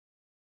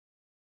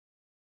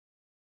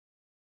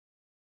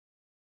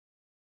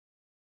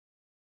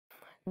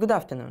Good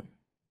afternoon.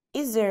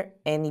 Is there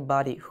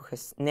anybody who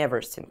has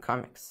never seen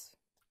comics?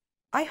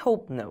 I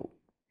hope no.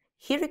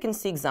 Here you can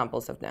see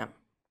examples of them.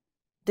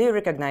 Do you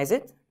recognize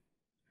it?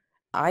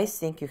 I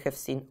think you have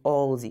seen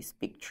all these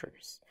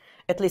pictures,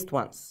 at least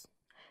once.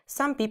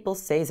 Some people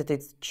say that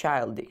it's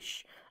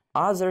childish,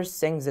 others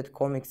think that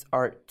comics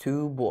are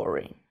too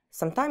boring.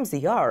 Sometimes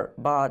they are,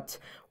 but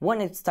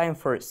when it's time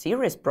for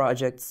serious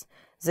projects,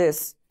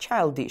 this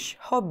childish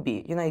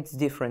hobby unites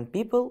different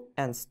people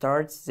and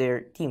starts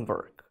their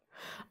teamwork.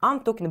 I'm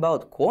talking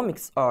about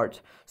comics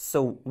art,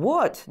 so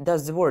what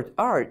does the word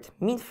art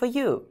mean for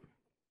you?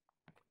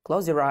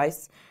 Close your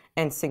eyes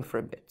and think for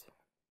a bit.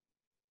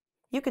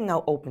 You can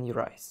now open your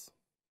eyes.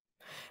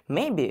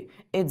 Maybe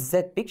it's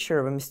that picture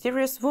of a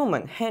mysterious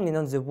woman hanging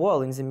on the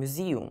wall in the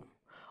museum,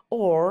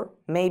 or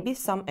maybe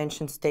some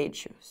ancient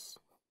statues.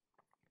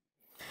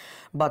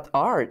 But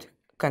art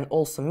can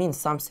also mean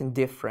something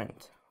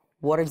different.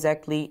 What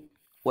exactly?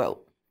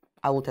 Well,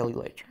 I will tell you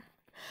later.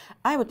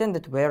 I've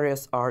attended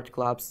various art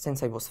clubs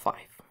since I was 5.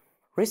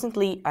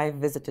 Recently, I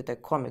visited a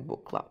comic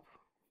book club.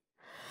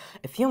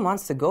 A few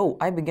months ago,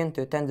 I began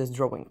to attend this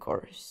drawing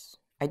course.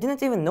 I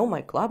didn't even know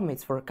my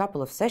clubmates for a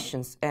couple of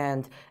sessions,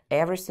 and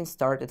everything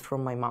started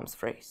from my mom's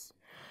phrase.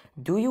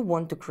 Do you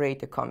want to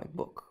create a comic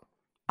book?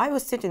 I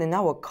was sitting in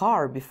our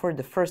car before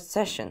the first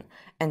session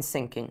and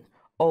thinking,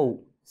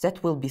 oh,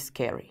 that will be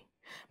scary.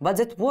 But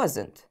that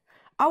wasn't.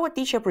 Our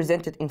teacher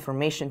presented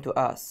information to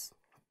us.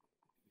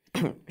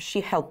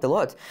 She helped a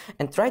lot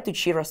and tried to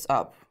cheer us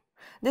up.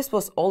 This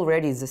was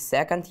already the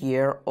 2nd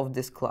year of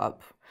this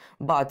club,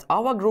 but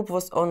our group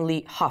was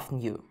only half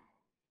new.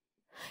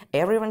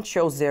 Everyone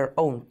chose their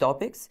own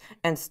topics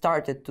and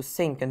started to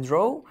think and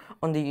draw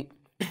on the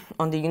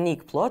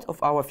unique plot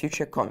of our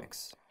future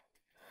comics.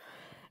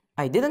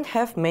 I didn't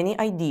have many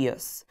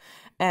ideas,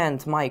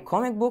 and my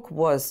comic book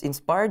was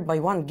inspired by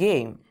one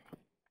game.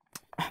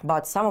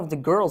 But some of the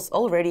girls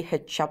already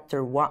had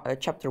chapter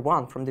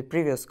 1 from the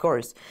previous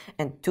course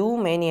and too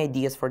many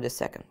ideas for the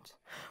second.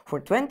 For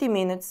 20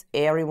 minutes,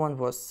 everyone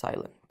was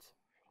silent.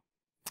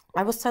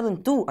 I was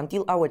silent too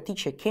until our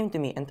teacher came to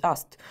me and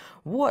asked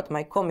what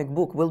my comic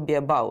book will be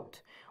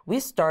about.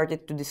 We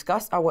started to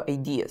discuss our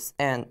ideas,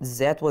 and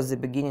that was the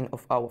beginning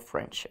of our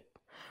friendship.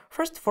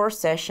 First 4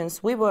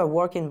 sessions, we were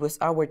working with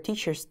our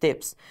teacher's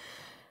tips,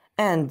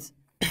 and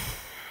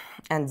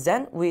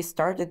then we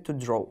started to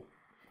draw.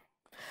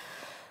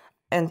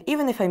 And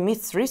even if I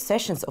missed 3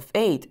 sessions of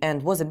 8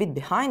 and was a bit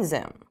behind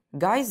them,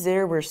 guys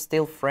there were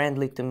still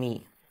friendly to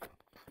me.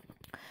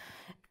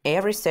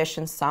 Every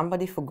session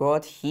somebody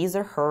forgot his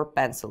or her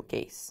pencil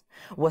case,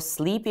 was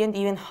sleepy and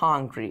even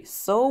hungry,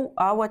 so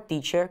our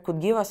teacher could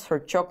give us her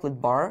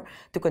chocolate bar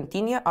to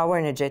continue our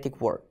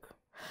energetic work.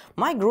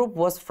 My group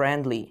was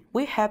friendly.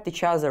 We helped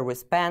each other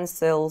with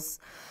pencils,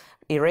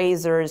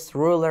 erasers,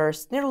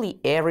 rulers, nearly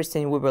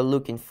everything we were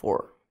looking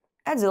for.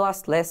 At the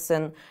last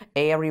lesson,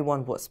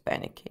 everyone was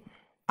panicking.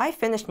 I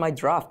finished my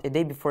draft a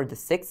day before the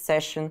 6th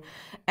session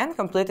and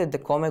completed the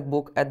comic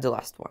book at the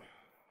last one.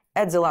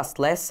 At the last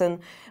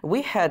lesson,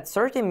 we had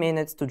 30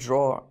 minutes to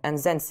draw and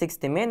then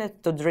 60 minutes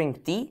to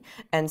drink tea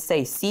and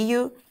say see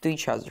you to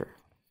each other.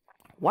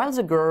 While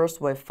the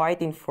girls were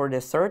fighting for the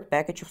 3rd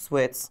package of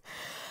sweets,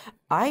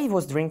 I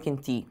was drinking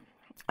tea.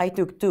 I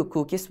took 2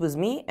 cookies with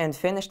me and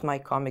finished my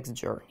comics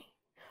journey.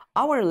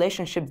 Our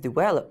relationship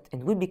developed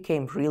and we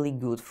became really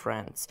good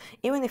friends,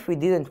 even if we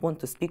didn't want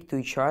to speak to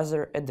each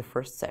other at the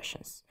first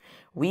sessions.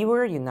 We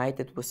were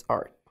united with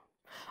art.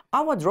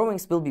 Our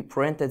drawings will be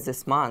printed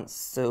this month,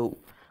 so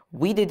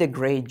we did a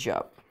great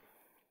job.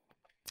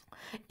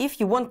 If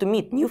you want to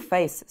meet new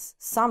faces,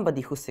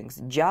 somebody who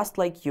thinks just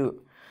like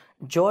you,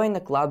 join a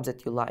club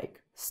that you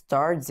like,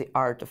 start the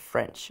art of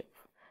friendship.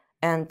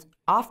 And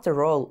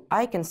after all,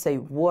 I can say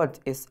what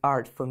is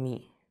art for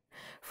me.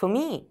 For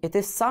me, it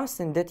is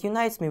something that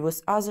unites me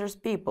with other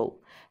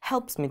people,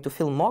 helps me to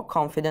feel more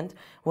confident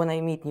when I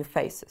meet new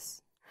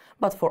faces.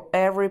 But for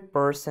every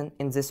person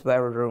in this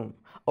very room,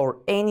 or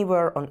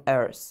anywhere on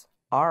earth,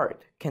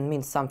 art can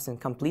mean something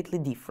completely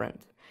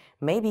different,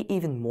 maybe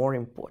even more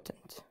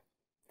important.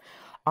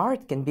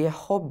 Art can be a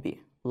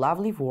hobby,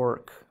 lovely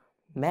work,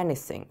 many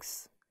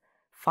things.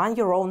 Find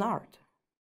your own art.